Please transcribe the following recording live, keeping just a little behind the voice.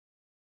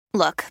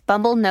Look,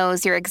 Bumble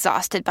knows you're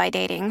exhausted by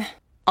dating.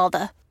 All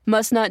the,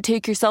 must not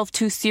take yourself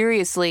too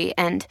seriously,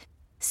 and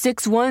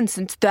 6'1"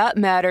 since that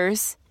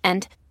matters.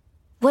 And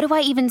what do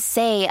I even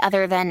say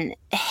other than,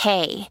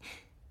 hey?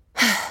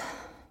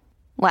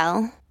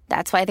 Well,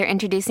 that's why they're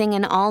introducing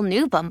an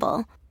all-new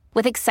Bumble,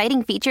 with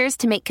exciting features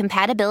to make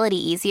compatibility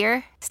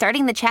easier,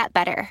 starting the chat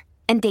better,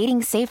 and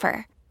dating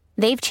safer.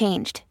 They've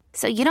changed,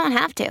 so you don't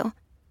have to.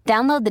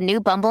 Download the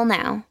new Bumble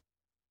now.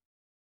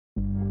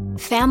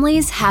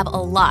 Families have a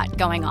lot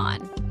going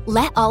on.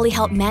 Let Ollie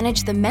help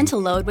manage the mental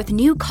load with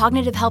new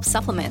cognitive help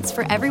supplements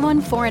for everyone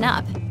 4 and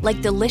up,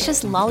 like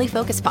delicious Lolly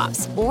Focus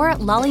Pops or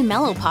Lolly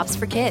Mellow Pops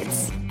for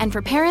kids. And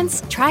for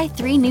parents, try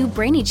 3 new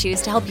Brainy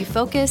Chews to help you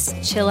focus,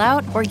 chill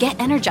out, or get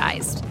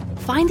energized.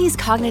 Find these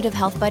cognitive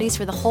health buddies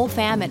for the whole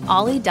fam at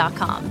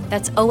ollie.com.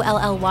 That's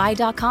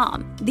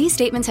OLLY.com. These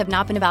statements have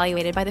not been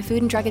evaluated by the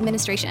Food and Drug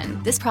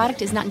Administration. This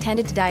product is not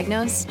intended to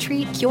diagnose,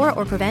 treat, cure,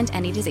 or prevent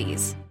any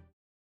disease.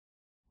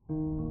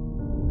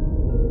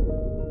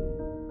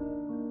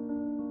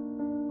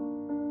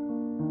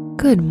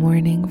 Good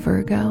morning,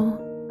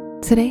 Virgo.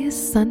 Today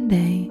is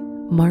Sunday,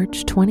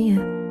 March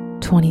 20th,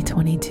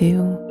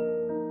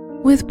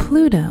 2022. With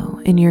Pluto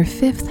in your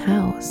 5th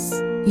house,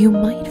 you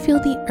might feel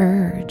the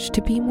urge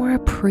to be more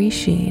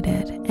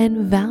appreciated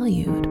and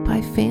valued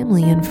by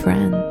family and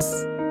friends.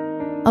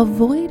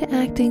 Avoid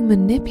acting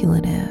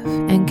manipulative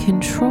and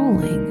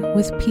controlling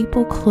with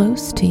people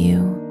close to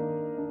you.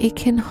 It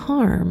can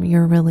harm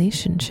your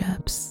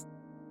relationships.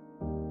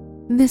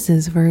 This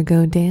is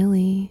Virgo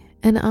Daily,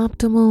 an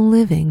optimal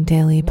living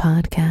daily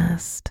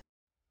podcast.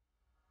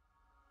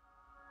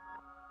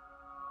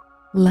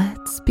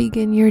 Let's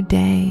begin your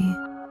day.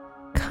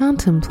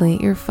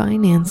 Contemplate your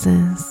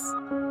finances.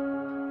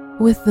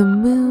 With the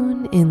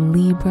moon in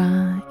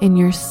Libra in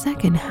your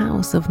 2nd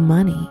house of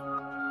money,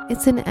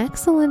 it's an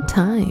excellent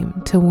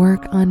time to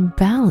work on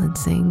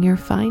balancing your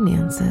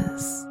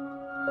finances.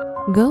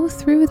 Go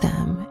through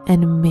them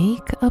and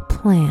make a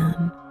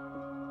plan.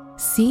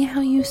 See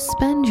how you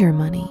spend your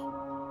money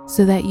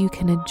so that you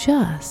can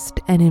adjust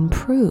and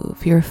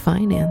improve your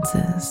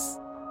finances.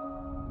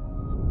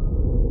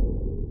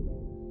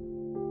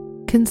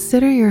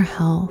 Consider your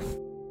health.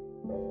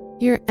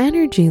 Your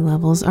energy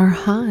levels are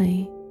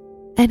high,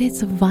 and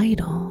it's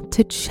vital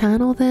to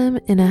channel them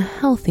in a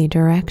healthy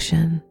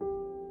direction.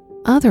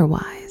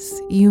 Otherwise,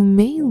 you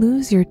may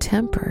lose your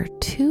temper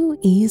too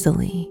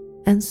easily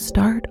and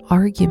start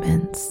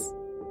arguments.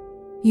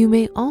 You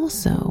may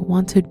also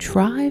want to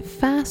drive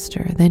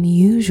faster than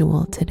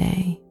usual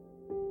today.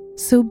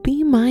 So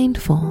be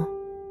mindful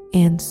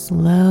and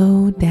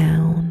slow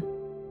down.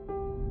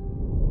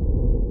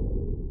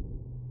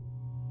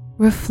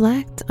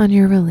 Reflect on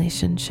your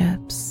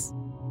relationships.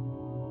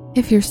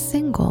 If you're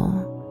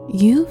single,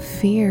 you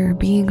fear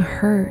being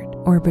hurt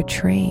or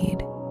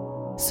betrayed,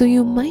 so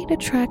you might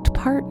attract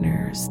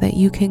partners that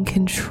you can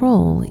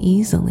control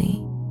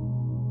easily.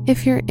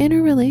 If you're in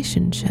a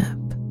relationship,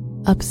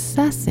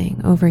 obsessing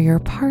over your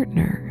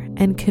partner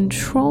and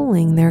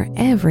controlling their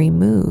every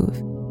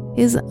move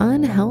is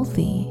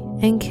unhealthy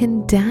and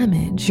can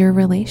damage your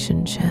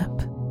relationship.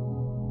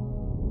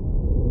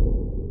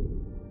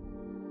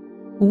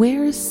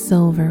 Wear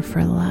silver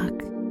for luck.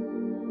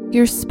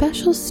 Your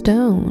special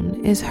stone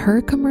is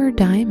Herkimer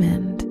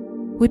diamond,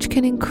 which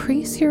can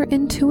increase your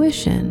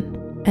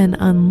intuition and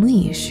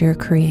unleash your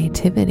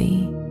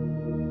creativity.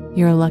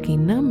 Your lucky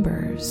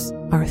numbers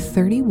are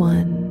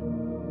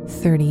 31,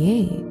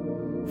 38,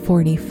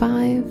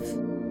 45,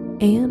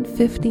 and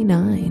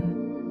 59.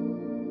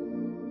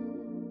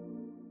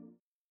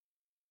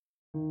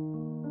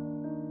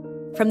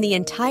 From the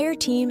entire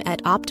team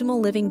at Optimal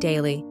Living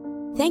Daily,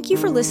 thank you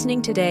for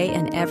listening today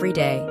and every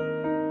day.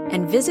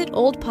 And visit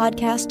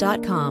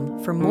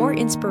oldpodcast.com for more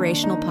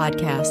inspirational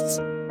podcasts.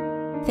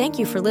 Thank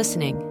you for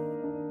listening.